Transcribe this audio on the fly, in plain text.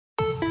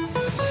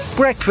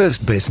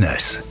Breakfast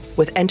Business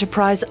with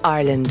Enterprise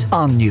Ireland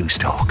on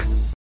Newstalk.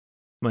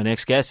 My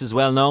next guest is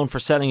well known for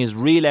selling his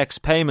Relex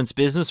payments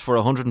business for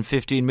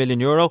 €115 million.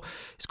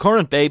 His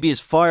current baby is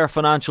Fire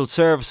Financial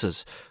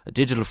Services, a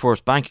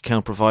digital-first bank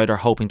account provider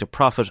hoping to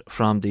profit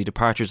from the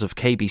departures of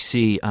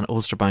KBC and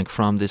Ulster Bank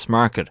from this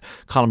market.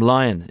 Colm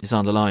Lyon is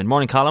on the line.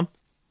 Morning, Colm.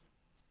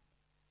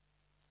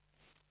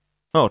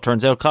 Oh, it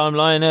turns out Colm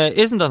Lyon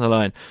isn't on the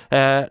line.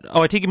 I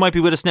think he might be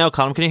with us now,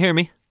 Colm. Can you hear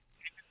me?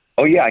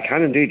 Oh, yeah, I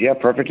can indeed. Yeah,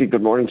 perfectly.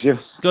 Good morning to you.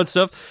 Good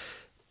stuff.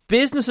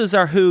 Businesses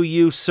are who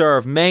you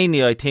serve,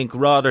 mainly, I think,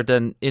 rather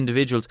than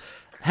individuals.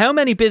 How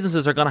many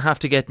businesses are going to have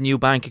to get new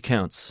bank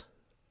accounts?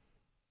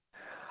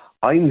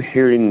 I'm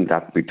hearing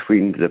that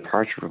between the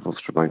departure of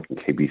Ulster Bank and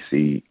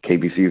KBC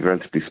is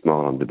relatively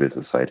small on the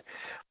business side,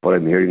 but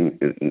I'm hearing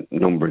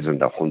numbers in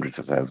the hundreds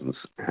of thousands.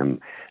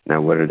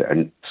 Now,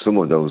 and some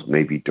of those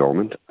may be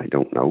dormant, I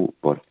don't know,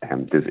 but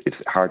it's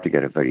hard to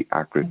get a very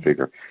accurate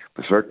figure.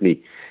 But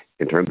certainly,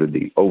 in terms of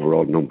the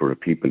overall number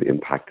of people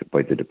impacted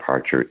by the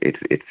departure, it's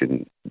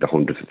in the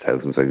hundreds of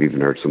thousands. I've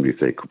even heard somebody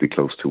say it could be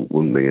close to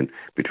 1 million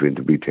between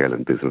the retail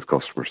and business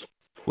customers.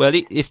 Well,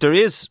 if there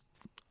is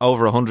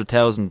over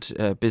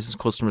 100,000 business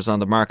customers on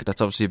the market,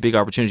 that's obviously a big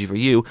opportunity for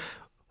you.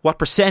 What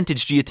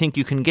percentage do you think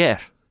you can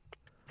get?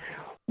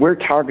 We're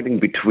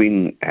targeting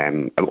between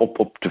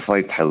up to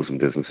 5,000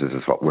 businesses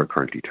is what we're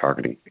currently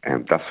targeting.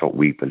 That's what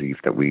we believe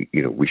that we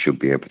should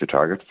be able to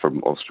target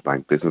from Ulster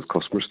Bank business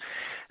customers.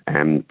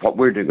 What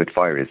we're doing with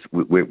Fire is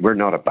we're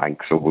not a bank,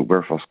 so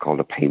we're what's called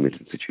a payment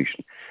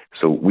institution.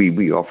 So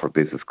we offer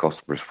business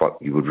customers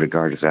what you would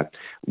regard as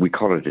we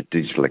call it a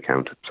digital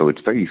account. So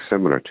it's very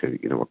similar to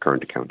a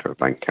current account or a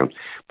bank account,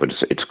 but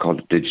it's called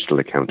a digital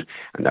account,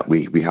 and that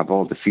we have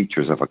all the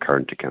features of a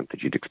current account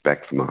that you'd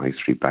expect from a high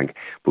street bank,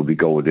 but we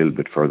go a little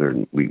bit further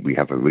and we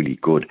have a really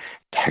good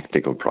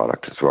technical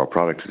product. So our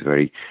product is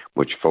very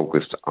much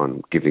focused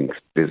on giving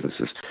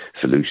businesses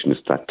solutions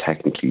that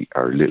technically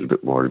are a little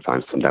bit more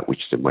advanced than that which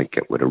they might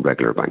get with a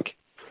regular bank.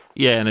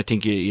 Yeah, and I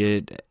think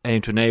you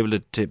aim to enable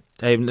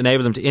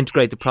them to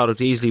integrate the product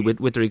easily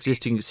with their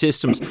existing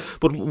systems.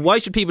 But why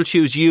should people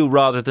choose you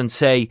rather than,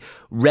 say,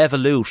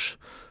 Revolut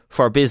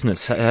for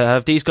business?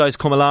 Have these guys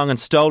come along and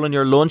stolen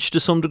your lunch to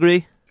some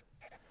degree?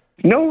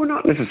 No,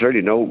 not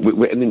necessarily. No,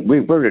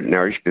 we're an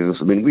Irish business.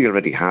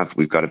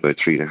 We've got about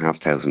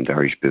 3,500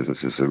 Irish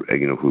businesses,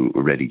 who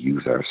already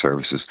use our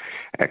services.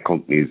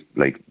 Companies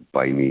like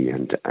Buy Me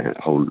and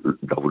a whole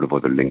load of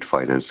other linked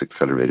finance,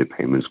 accelerated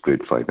payments,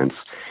 grid finance.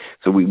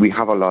 So we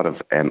have a lot of,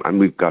 and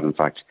we've got, in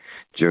fact,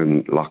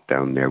 during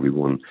lockdown there, we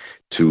won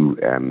two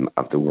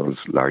of the world's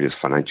largest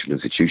financial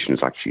institutions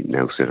actually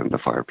now sit on the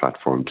Fire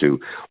platform too.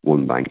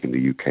 One bank in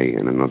the UK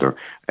and another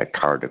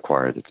card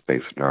acquirer that's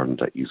based in Ireland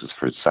that uses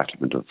for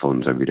settlement of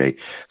funds every day.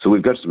 So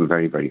we've got some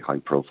very, very high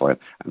profile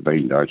and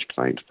very large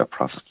clients that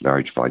process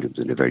large volumes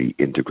in a very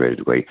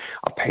integrated way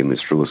of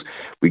payments through us.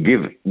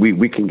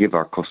 We can give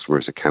our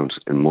customers accounts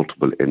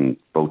in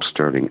both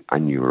sterling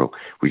and euro,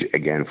 which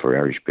again for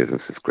Irish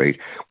business is great.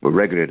 We're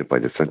regulated by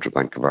the Central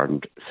Bank of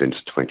Ireland since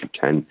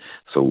 2010,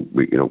 so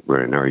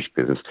we're an Irish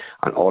business,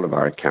 and all of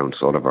our accounts,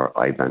 all of our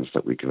IBANs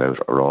that we give out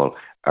are all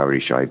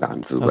Irish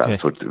IBANs as well.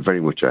 So it's very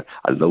much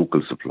a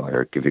local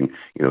supplier giving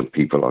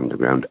people on the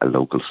ground a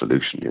local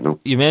solution.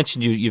 You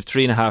mentioned you've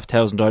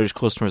 3,500 Irish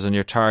customers and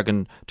you're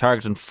targeting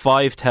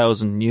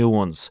 5,000 new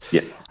ones.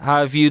 Yeah.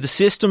 Have you the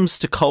systems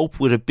to cope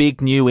with a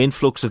big new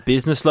influx of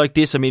business like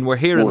this? I mean, we're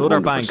hearing other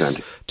banks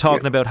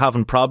talking about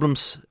having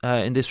problems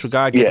in this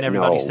regard, getting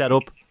everybody set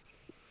up.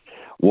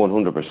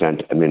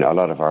 100%. I mean, a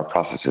lot of our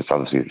processes,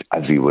 obviously,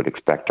 as you would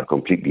expect, are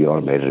completely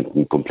automated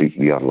and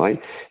completely online.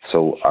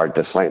 So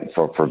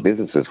for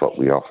businesses, what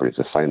we offer is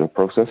a sign-up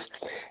process.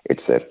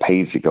 It's a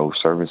pay-as-you-go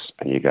service,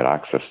 and you get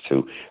access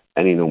to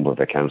any number of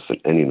accounts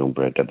and any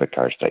number of debit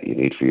cards that you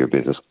need for your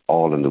business,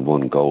 all in the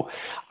one go.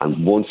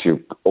 And once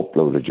you've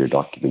uploaded your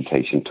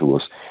documentation to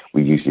us,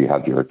 we usually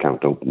have your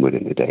account open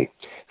within a day.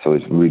 So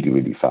it's really,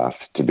 really fast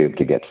to be able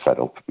to get set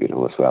up, as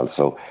well.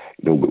 So,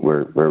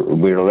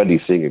 we're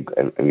already seeing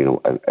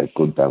a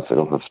good bounce. I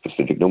don't have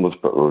specific numbers,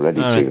 but we're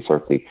already seeing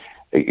certainly,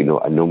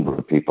 a number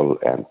of people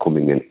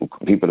coming in,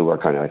 people who are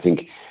kind of, I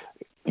think,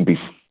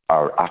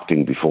 are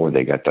acting before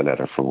they get the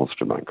letter from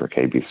Ulster Bank or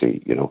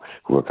KBC,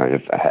 who are kind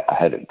of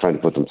ahead, trying to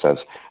put themselves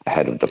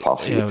ahead of the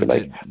posse, if you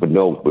like. But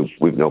no,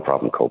 we've no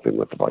problem coping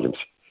with the volumes.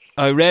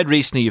 I read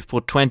recently you've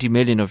put 20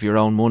 million of your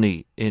own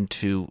money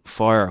into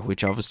Fire,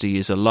 which obviously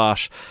is a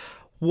lot.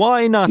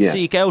 Why not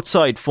seek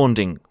outside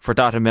funding for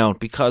that amount?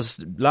 Because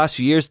last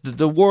few years,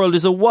 the world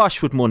is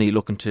awash with money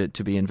looking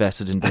to be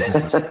invested in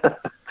businesses.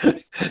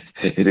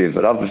 It is,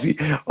 but obviously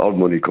all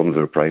money comes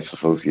at a price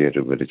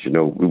associated with it.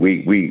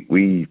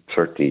 We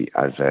certainly,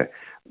 as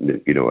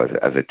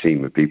a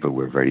team of people,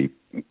 we're very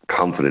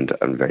confident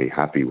and very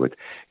happy with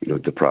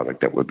the product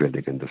that we're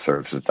building and the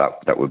services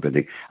that we're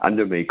building. And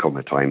there may come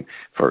a time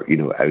for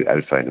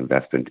outside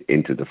investment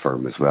into the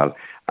firm as well.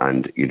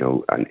 And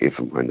and if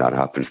and when that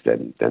happens,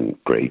 then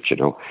great.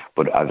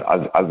 But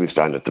as we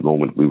stand at the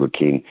moment, we were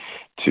keen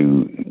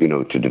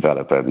to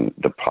develop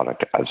the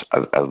product as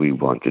we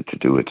wanted to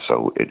do it.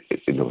 So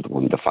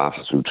one of the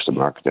fastest routes to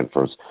market then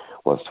for us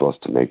was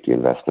to make the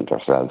investment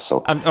ourselves.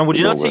 So and would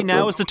you not see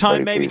now is the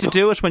time maybe to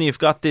do it when you've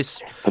got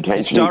this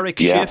historic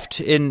shift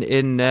in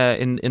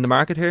the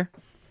market here?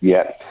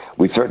 Yeah,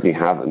 we certainly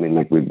have. I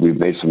mean, we've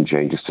made some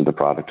changes to the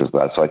product as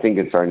well. So I think,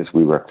 in fairness,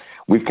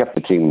 we've kept the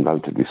team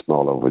relatively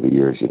small over the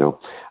years,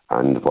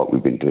 and what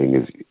we've been doing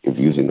is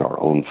using our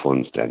own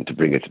funds then to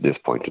bring it to this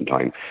point in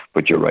time.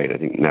 But you're right. I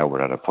think now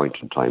we're at a point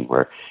in time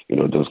where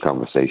those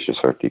conversations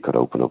certainly could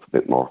open up a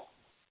bit more.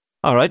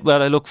 All right.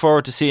 Well, I look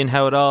forward to seeing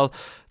how it all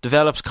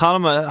develops.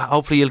 Colm,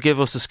 hopefully you'll give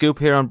us a scoop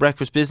here on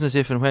Breakfast Business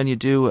if and when you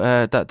do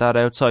that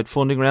outside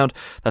funding round.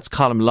 That's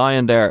Colm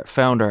Lyon there,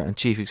 founder and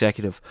chief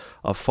executive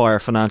of Fire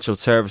Financial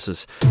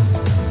Services.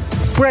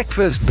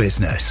 Breakfast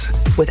Business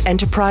with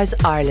Enterprise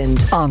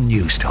Ireland on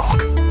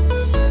Newstalk.